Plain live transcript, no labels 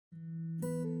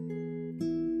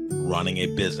running a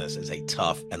business is a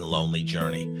tough and lonely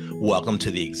journey. Welcome to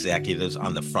the Executives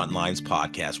on the Front Lines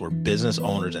podcast, where business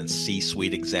owners and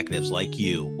C-suite executives like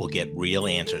you will get real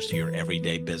answers to your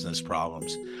everyday business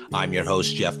problems. I'm your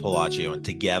host, Jeff Palaccio, and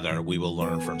together we will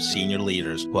learn from senior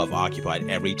leaders who have occupied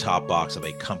every top box of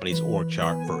a company's org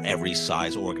chart for every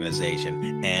size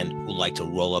organization and who like to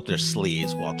roll up their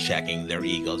sleeves while checking their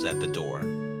egos at the door.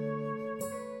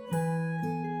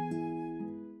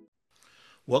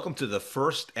 Welcome to the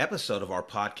first episode of our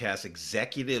podcast,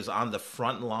 Executives on the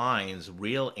Front Lines,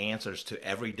 Real Answers to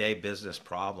Everyday Business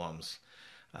Problems.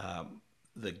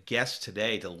 The guest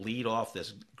today to lead off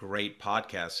this great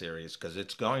podcast series, because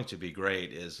it's going to be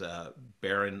great, is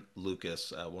Baron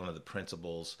Lucas, one of the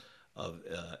principals of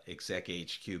Exec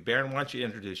HQ. Baron, why don't you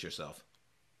introduce yourself?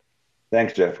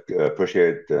 Thanks, Jeff.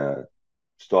 Appreciate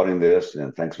starting this,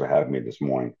 and thanks for having me this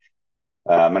morning.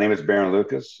 My name is Baron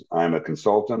Lucas. I'm a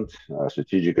consultant,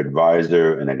 strategic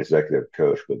advisor, and an executive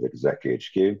coach with Exec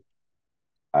HQ.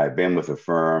 I've been with the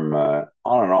firm on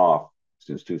and off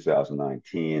since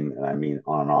 2019, and I mean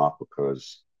on and off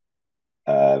because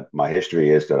my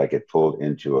history is that I get pulled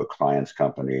into a client's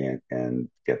company and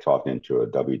get talked into a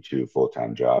W-2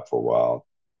 full-time job for a while,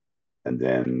 and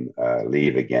then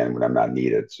leave again when I'm not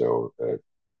needed. So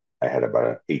I had about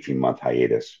an 18-month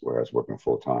hiatus where I was working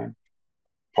full-time.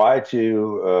 Prior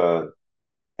to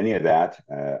any of that,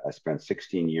 I spent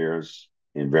 16 years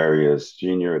in various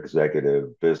senior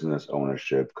executive, business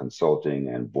ownership, consulting,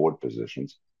 and board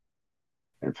positions.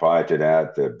 And prior to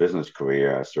that, the business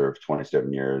career, I served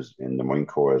 27 years in the Marine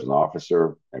Corps as an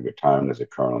officer and retired as a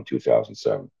colonel in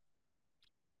 2007.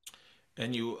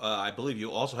 And you, I believe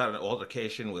you also had an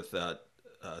altercation with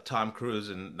Tom Cruise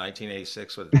in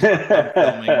 1986 with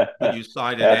filming, but you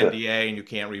signed an NDA and you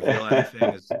can't reveal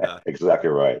anything. Exactly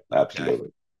right. Okay.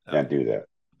 Absolutely. Can't do that.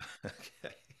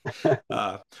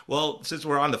 Okay. Well, since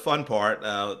we're on the fun part,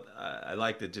 I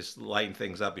like to just lighten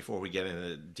things up before we get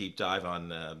into a deep dive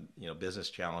on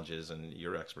business challenges and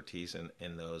your expertise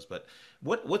in those. But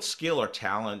what skill or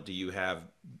talent do you have,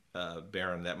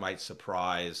 Baron, that might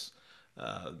surprise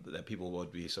that people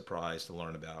would be surprised to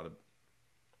learn about?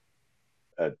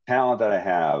 Talent that I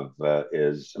have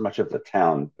is much of the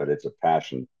talent, but it's a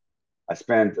passion. I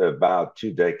spent about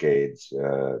 2 decades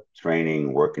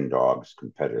training working dogs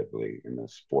competitively in a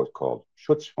sport called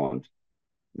Schutzhund.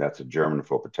 That's a German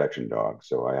for protection dog.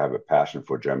 So I have a passion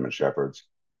for German Shepherds,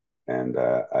 and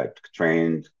I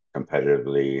trained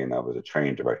competitively, and I was a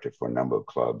training director for a number of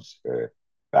clubs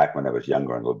back when I was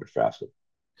younger and a little bit faster.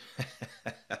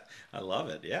 I love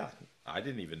it. Yeah, I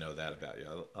didn't even know that about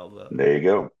you. There you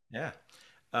go. Yeah.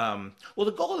 Well,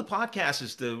 the goal of the podcast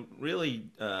is to really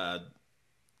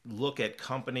look at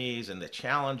companies and the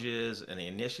challenges and the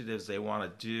initiatives they want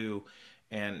to do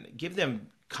and give them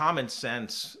common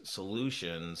sense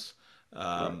solutions.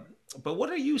 Right. But what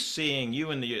are you seeing,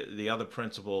 you and the other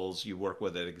principals you work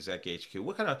with at Exec HQ,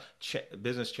 what kind of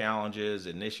business challenges,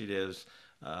 initiatives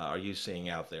are you seeing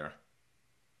out there?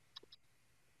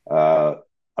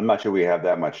 I'm not sure we have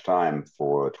that much time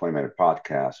for a 20-minute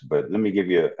podcast, but let me give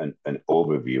you an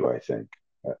overview, I think.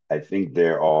 I think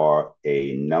there are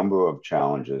a number of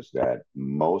challenges that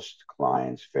most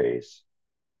clients face,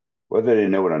 whether they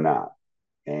know it or not.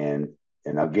 And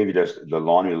I'll give you just the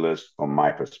laundry list from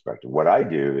my perspective. What I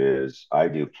do is I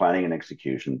do planning and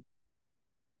execution.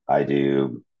 I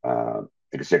do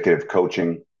executive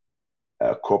coaching,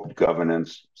 corporate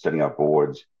governance, setting up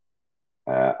boards.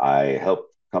 I help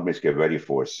companies get ready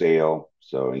for a sale,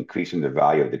 so increasing the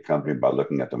value of the company by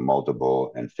looking at the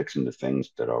multiple and fixing the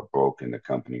things that are broke in the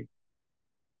company.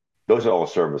 Those are all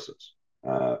services.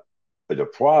 But the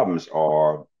problems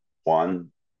are,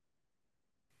 one,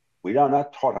 we are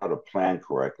not taught how to plan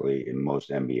correctly in most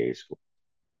MBA schools.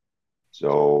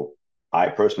 So I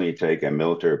personally take a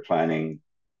military planning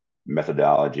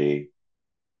methodology.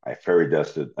 I fairy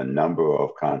dusted a number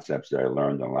of concepts that I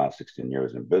learned in the last 16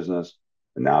 years in business.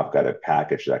 And now I've got a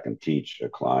package that can teach a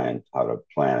client how to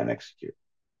plan and execute.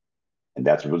 And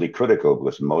that's really critical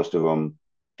because most of them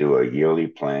do a yearly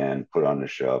plan, put on the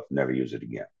shelf, never use it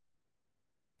again.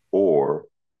 Or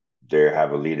they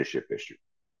have a leadership issue,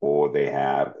 or they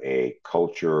have a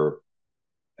culture,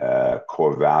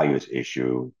 core values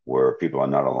issue where people are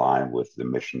not aligned with the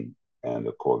mission and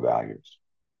the core values.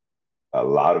 A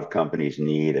lot of companies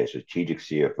need a strategic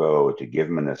CFO to give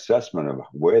them an assessment of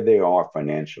where they are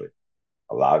financially.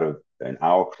 And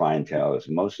our clientele is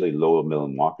mostly lower middle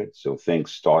market. So think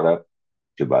startup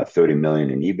to about 30 million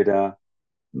in EBITDA.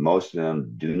 Most of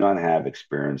them do not have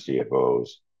experienced CFOs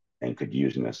and could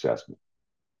use an assessment.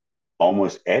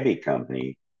 Almost every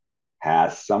company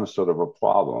has some sort of a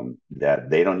problem that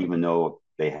they don't even know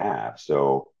they have.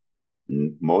 So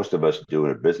most of us do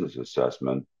a business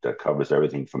assessment that covers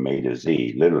everything from A to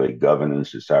Z, literally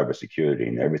governance to cybersecurity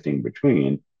and everything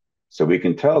between. So we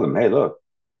can tell them, hey, look,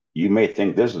 you may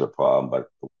think this is a problem, but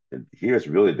here's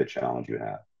really the challenge you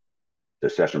have: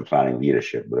 succession planning,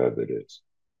 leadership, whatever it is.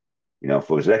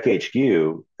 For Exec HQ,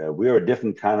 we are a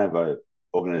different kind of a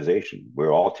organization.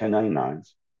 We're all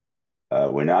 1099s.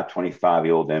 We're not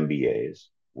 25-year-old MBAs.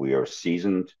 We are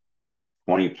seasoned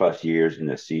 20 plus years in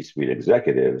the C-suite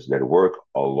executives that work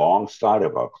alongside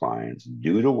of our clients,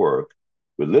 do the work.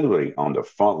 We're literally on the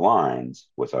front lines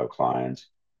with our clients,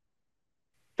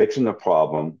 fixing the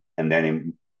problem, and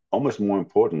then almost more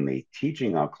importantly,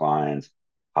 teaching our clients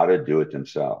how to do it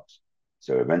themselves.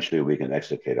 So eventually we can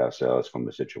extricate ourselves from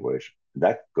the situation.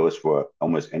 That goes for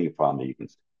almost any problem that you can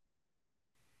see.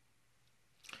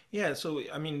 Yeah, so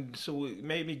I mean, so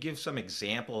maybe give some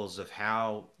examples of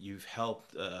how you've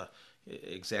helped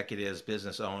executives,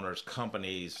 business owners,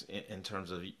 companies in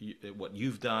terms of what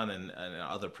you've done and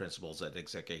other principles at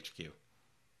Exec HQ.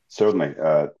 Certainly.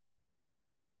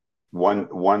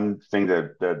 One thing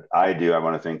that I do, I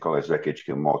want to think called Exec HQ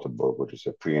Multiple, which is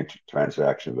a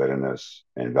pre-transaction readiness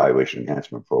and valuation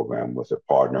enhancement program with a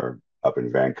partner up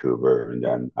in Vancouver, and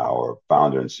then our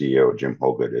founder and CEO Jim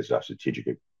Hoggett is our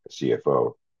strategic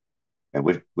CFO. And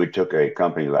we took a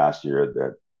company last year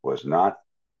that was not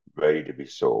ready to be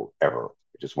sold ever.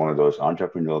 It's just one of those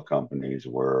entrepreneurial companies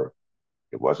where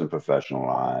it wasn't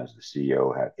professionalized. The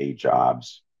CEO had 8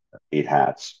 jobs, 8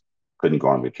 hats, couldn't go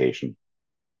on vacation,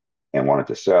 and wanted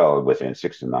to sell within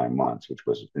 6 to 9 months, which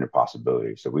was an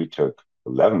impossibility. So we took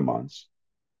 11 months.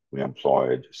 We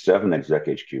employed 7 Exec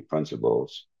HQ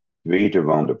principals, 3 to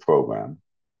run the program,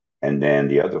 and then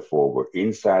the other 4 were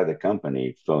inside the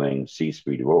company filling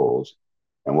C-suite roles.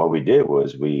 And what we did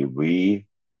was we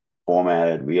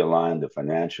reformatted, realigned the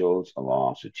financials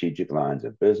along strategic lines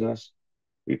of business.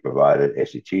 We provided a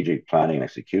strategic planning and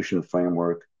execution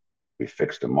framework. We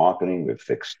fixed the marketing, we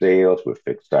fixed sales, we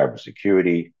fixed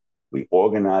cybersecurity. We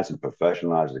organized and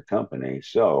professionalized the company.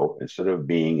 So instead of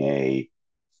being a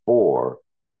 4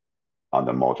 on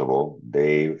the multiple,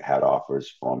 they had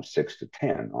offers from 6 to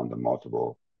 10 on the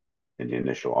multiple in the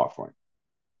initial offering.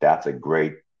 That's a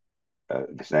great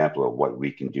example of what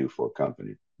we can do for a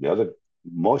company.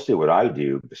 Mostly what I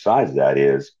do besides that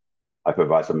is I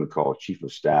provide something called Chief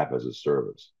of Staff as a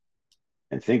service.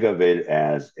 And think of it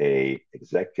as a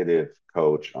executive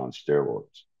coach on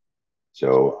steroids.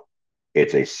 So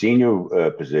it's a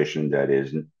senior position that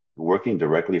is working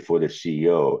directly for the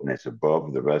CEO, and it's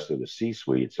above the rest of the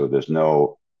C-suite. So there's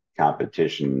no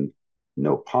competition,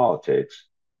 no politics.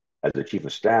 As the chief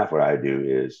of staff, what I do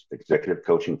is executive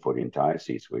coaching for the entire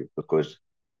C-suite, because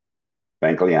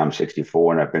frankly, I'm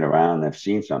 64 and I've been around and I've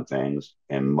seen some things,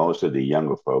 and most of the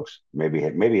younger folks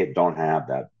maybe don't have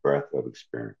that breadth of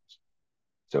experience.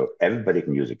 So everybody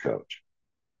can use a coach.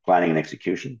 Planning and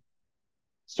execution,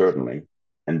 certainly.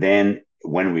 And then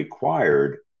when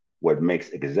required, what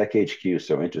makes Exec HQ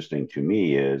so interesting to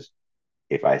me is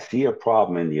if I see a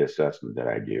problem in the assessment that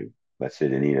I do, let's say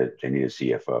they need a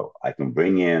CFO, I can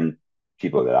bring in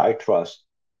people that I trust.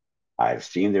 I've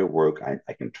seen their work.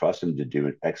 I can trust them to do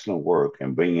an excellent work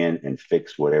and bring in and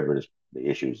fix whatever the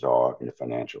issues are in the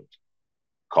financials,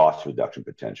 cost reduction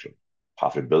potential,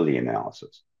 profitability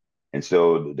analysis. And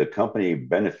so the company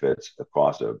benefits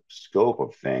across a scope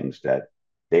of things that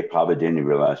they probably didn't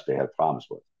realize they had problems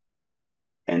with.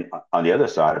 And on the other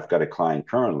side, I've got a client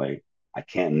currently, I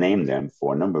can't name them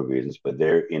for a number of reasons, but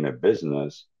they're in a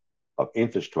business of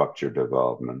infrastructure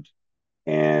development.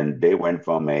 And they went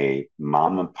from a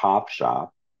mom and pop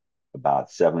shop, about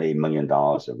 $7 to $8 million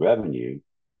of revenue.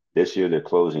 This year, they're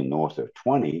closing north of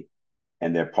 20,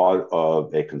 and they're part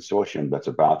of a consortium that's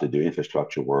about to do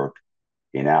infrastructure work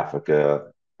in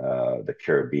Africa, the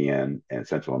Caribbean, and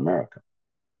Central America.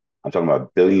 I'm talking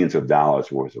about billions of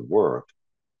dollars worth of work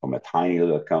from a tiny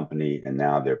little company, and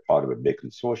now they're part of a big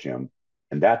consortium.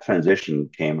 And that transition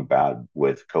came about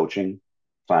with coaching,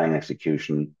 planning,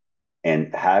 execution,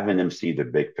 and having them see the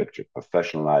big picture,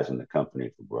 professionalizing the company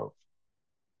for growth.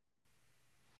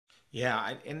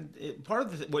 Yeah, part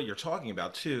of what you're talking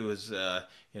about too is,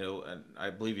 and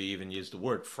I believe you even used the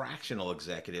word fractional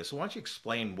executive. So why don't you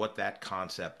explain what that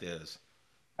concept is?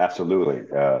 Absolutely.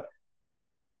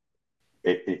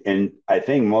 And I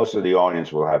think most of the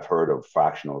audience will have heard of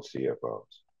fractional CFOs.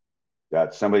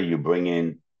 That's somebody you bring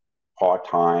in part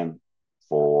time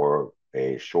for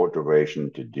a short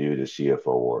duration to do the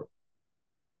CFO work.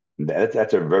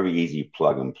 That's a very easy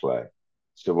plug and play.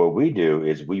 So what we do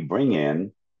is we bring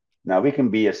in, now we can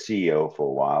be a CEO for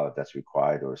a while if that's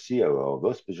required, or a COO.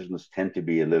 Those positions tend to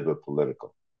be a little bit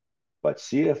political, but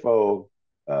CFO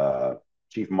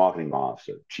chief marketing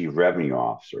officer, chief revenue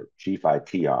officer, chief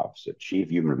IT officer, chief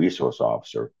human resource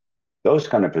officer. Those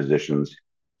kind of positions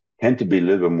tend to be a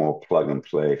little bit more plug and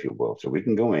play, if you will. So we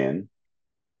can go in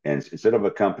and instead of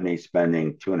a company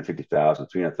spending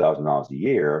 $250,000, $300,000 a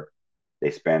year,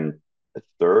 they spend a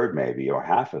third maybe or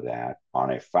half of that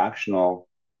on a fractional,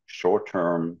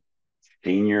 short-term,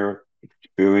 senior,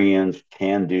 experienced,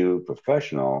 can-do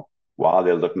professional while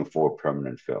they're looking for a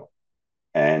permanent fill.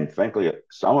 And frankly,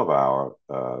 some of our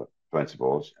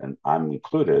principals, and I'm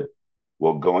included,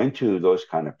 will go into those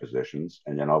kind of positions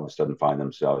and then all of a sudden find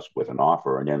themselves with an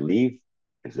offer and then leave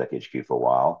Exec HQ for a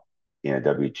while in a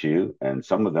W-2. And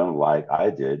some of them, like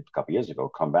I did a couple of years ago,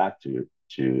 come back to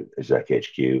Exec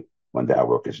HQ when that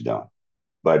work is done.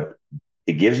 But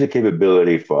it gives the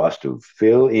capability for us to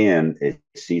fill in a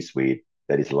C-suite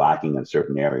that is lacking in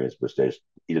certain areas, which they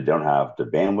either don't have the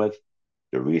bandwidth,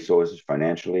 the resources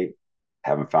financially,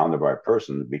 haven't found the right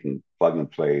person. We can plug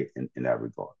and play in that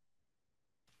regard.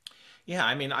 Yeah,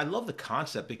 I mean, I love the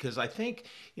concept because I think,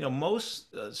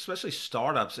 most, especially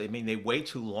startups, I mean, they wait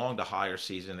too long to hire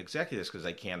seasoned executives because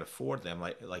they can't afford them,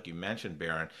 like you mentioned,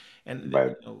 Baron. And,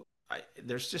 Right.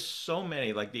 there's just so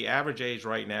many, like the average age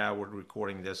right now, we're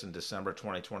recording this in December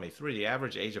 2023, the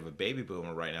average age of a baby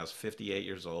boomer right now is 58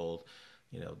 years old.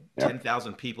 Yep.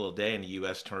 10,000 people a day in the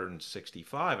US turn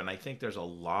 65. And I think there's a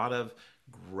lot of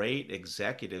great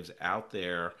executives out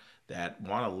there that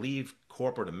want to leave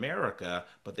corporate America,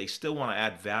 but they still want to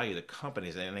add value to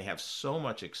companies, and they have so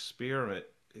much experience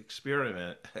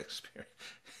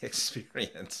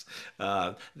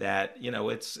that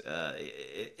it's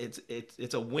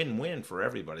a win-win for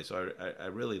everybody. So I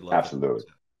really love the Absolutely.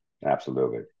 concept.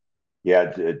 Absolutely.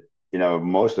 Yeah.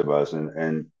 Most of us,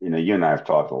 you and I have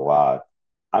talked a lot.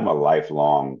 I'm a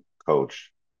lifelong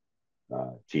coach,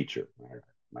 teacher.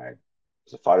 I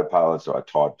was a fighter pilot, so I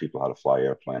taught people how to fly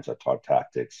airplanes. I taught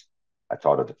tactics. I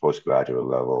taught at the postgraduate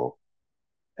level.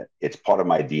 It's part of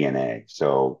my DNA.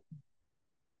 So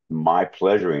my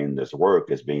pleasure in this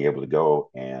work is being able to go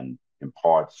and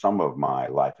impart some of my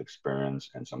life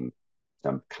experience and some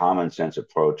common sense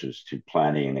approaches to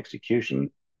planning and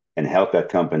execution and help that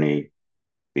company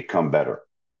become better.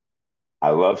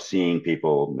 I love seeing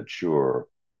people mature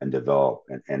and develop.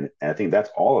 And I think that's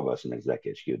all of us in Exec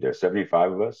HQ. There's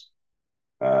 75 of us.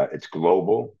 It's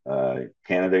global,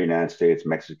 Canada, United States,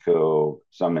 Mexico,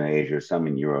 some in Asia, some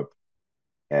in Europe.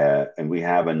 And we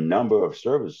have a number of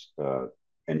service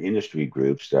and industry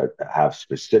groups that have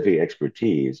specific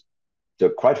expertise. So,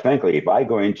 quite frankly, if I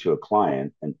go into a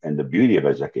client, and the beauty of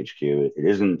Exec HQ, it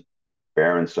isn't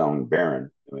Baron selling Baron.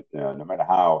 No matter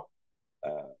how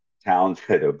uh,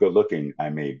 talented or good looking I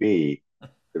may be,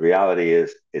 the reality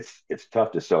is it's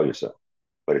tough to sell yourself,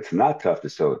 but it's not tough to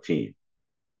sell a team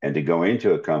and to go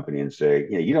into a company and say,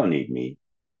 you don't need me.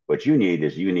 What you need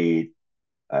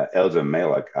Elza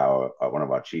Malik, one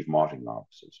of our chief marketing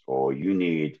officers, or you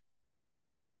need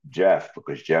Jeff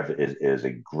because Jeff is a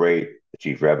great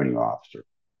chief revenue officer.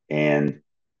 And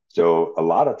so a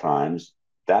lot of times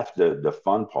that's the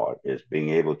fun part is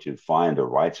being able to find the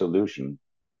right solution.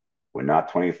 We're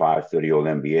not 25, 30-year-old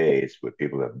MBAs with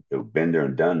people that have been there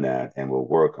and done that and will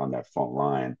work on that front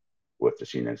line with the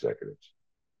senior executives.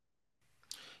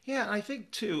 Yeah, and I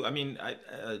think too. I mean,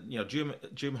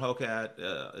 Jim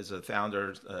Hokat is the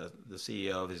founder, the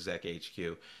CEO of Exec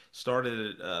HQ.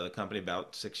 Started the company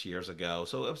about 6 years ago,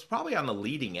 so it was probably on the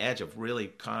leading edge of really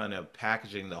kind of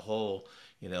packaging the whole,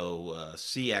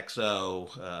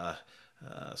 CXO,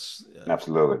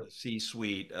 Absolutely.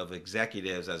 C-suite of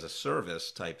executives as a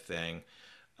service type thing.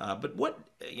 But what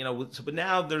but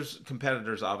now there's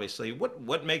competitors, obviously.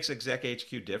 What makes Exec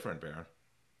HQ different, Baron?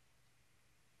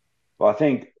 Well, I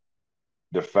think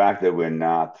the fact that we're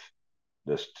not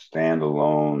this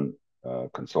standalone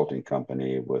consulting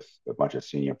company with a bunch of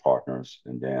senior partners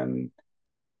and then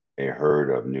a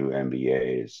herd of new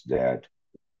MBAs that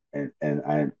and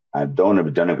I don't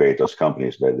denigrate those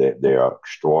companies that they are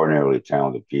extraordinarily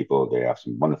talented people. They have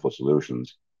some wonderful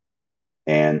solutions,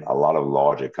 and a lot of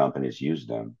larger companies use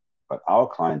them. But our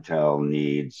clientele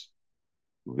needs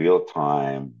real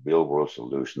time, real world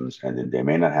solutions, and they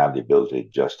may not have the ability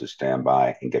just to stand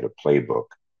by and get a playbook.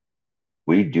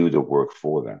 We do the work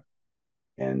for them.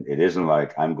 And it isn't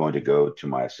like I'm going to go to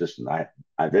my assistant.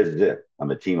 This is it.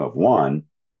 I'm a team of one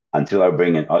until I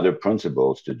bring in other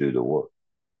principals to do the work.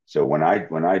 So when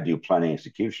I do planning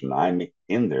execution, I'm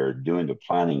in there doing the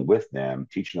planning with them,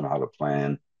 teaching them how to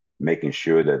plan, making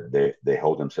sure that they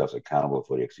hold themselves accountable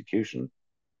for the execution.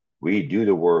 We do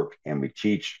the work and we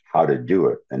teach how to do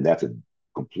it, and that's a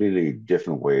completely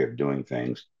different way of doing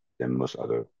things than most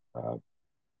other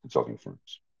consulting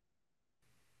firms.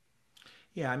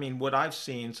 Yeah, I mean, what I've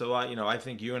seen, so I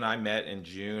think you and I met in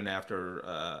June after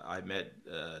I met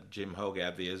Jim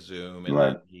Hogab via Zoom, and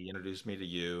Right. then he introduced me to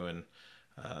you. And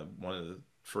one of the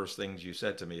first things you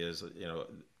said to me is,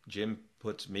 Jim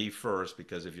puts me first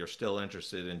because if you're still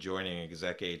interested in joining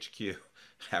Exec HQ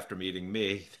after meeting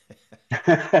me,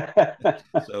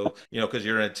 so, because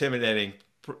you're an intimidating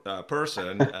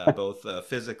person, both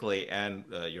physically and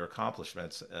your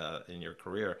accomplishments in your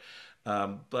career.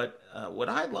 But what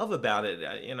I love about it,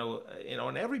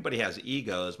 and everybody has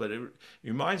egos, but it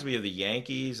reminds me of the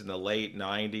Yankees in the late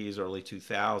 '90s, early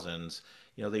 2000s.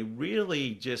 They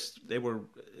really they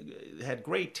had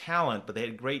great talent, but they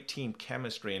had great team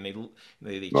chemistry, and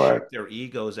they Right. checked their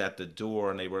egos at the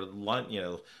door, and they were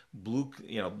blue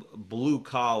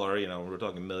collar. We're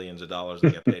talking millions of dollars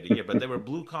they get paid a year, but they were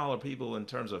blue collar people in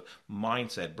terms of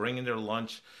mindset, bringing their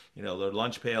lunch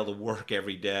pail to work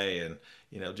every day, and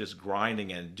just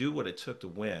grinding and do what it took to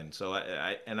win. So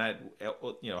I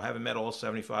haven't met all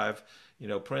 75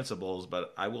 principals,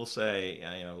 but I will say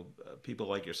people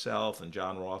like yourself and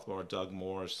John Rothbard, Doug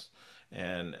Morris,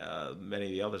 and many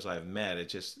of the others I've met.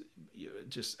 It's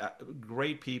just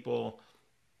great people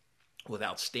with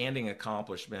outstanding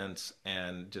accomplishments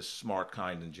and just smart,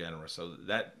 kind, and generous. So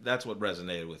that's what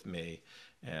resonated with me,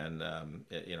 and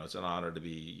it's an honor to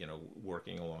be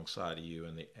working alongside of you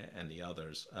and the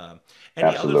others.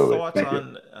 Any other Absolutely. thoughts Thank you.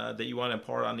 on that you want to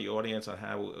impart on the audience on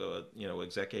how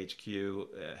Exec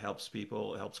HQ helps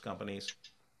people, helps companies?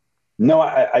 No,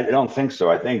 I don't think so.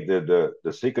 I think the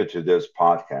secret to this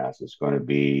podcast is going to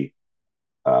be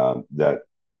that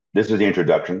this is the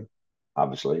introduction,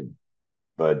 obviously,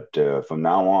 but from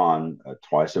now on,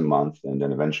 twice a month, and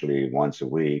then eventually once a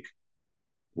week,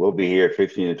 we'll be here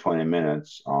 15 to 20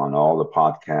 minutes on all the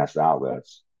podcast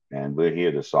outlets, and we're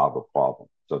here to solve a problem.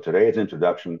 So today's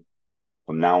introduction.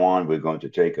 From now on, we're going to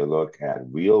take a look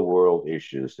at real world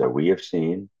issues that we have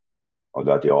seen or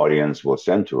that the audience will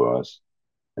send to us,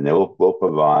 and we'll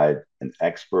provide an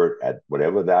expert at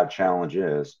whatever that challenge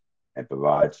is and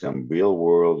provide some real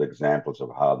world examples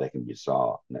of how they can be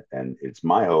solved. And it's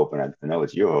my hope, and I know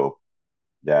it's your hope,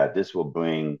 that this will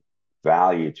bring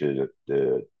value to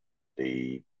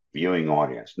the viewing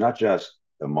audience, not just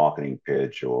the marketing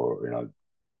pitch or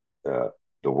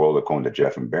the world according to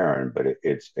Jeff and Barron, but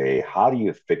it's a how do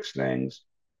you fix things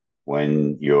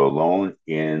when you're alone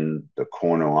in the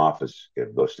corner office,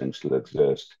 if those things still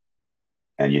exist,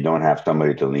 and you don't have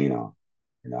somebody to lean on.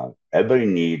 Everybody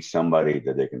needs somebody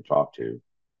that they can talk to.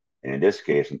 And in this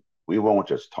case, we won't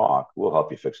just talk, we'll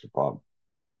help you fix the problem.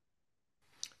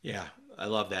 Yeah, I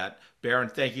love that. Baron,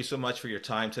 thank you so much for your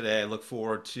time today. I look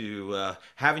forward to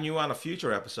having you on a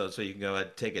future episode so you can go ahead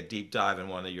and take a deep dive in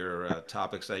one of your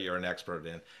topics that you're an expert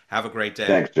in. Have a great day.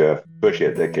 Thanks, Jeff.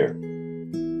 Appreciate it. Take care.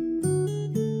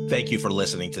 Thank you for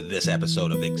listening to this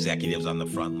episode of Executives on the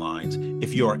Front Lines.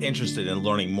 If you are interested in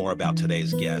learning more about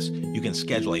today's guest, you can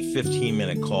schedule a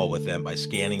 15-minute call with them by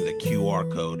scanning the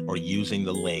QR code or using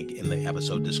the link in the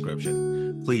episode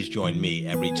description. Please join me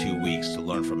every 2 weeks to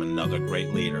learn from another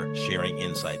great leader sharing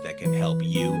insight that can help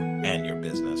you and your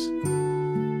business.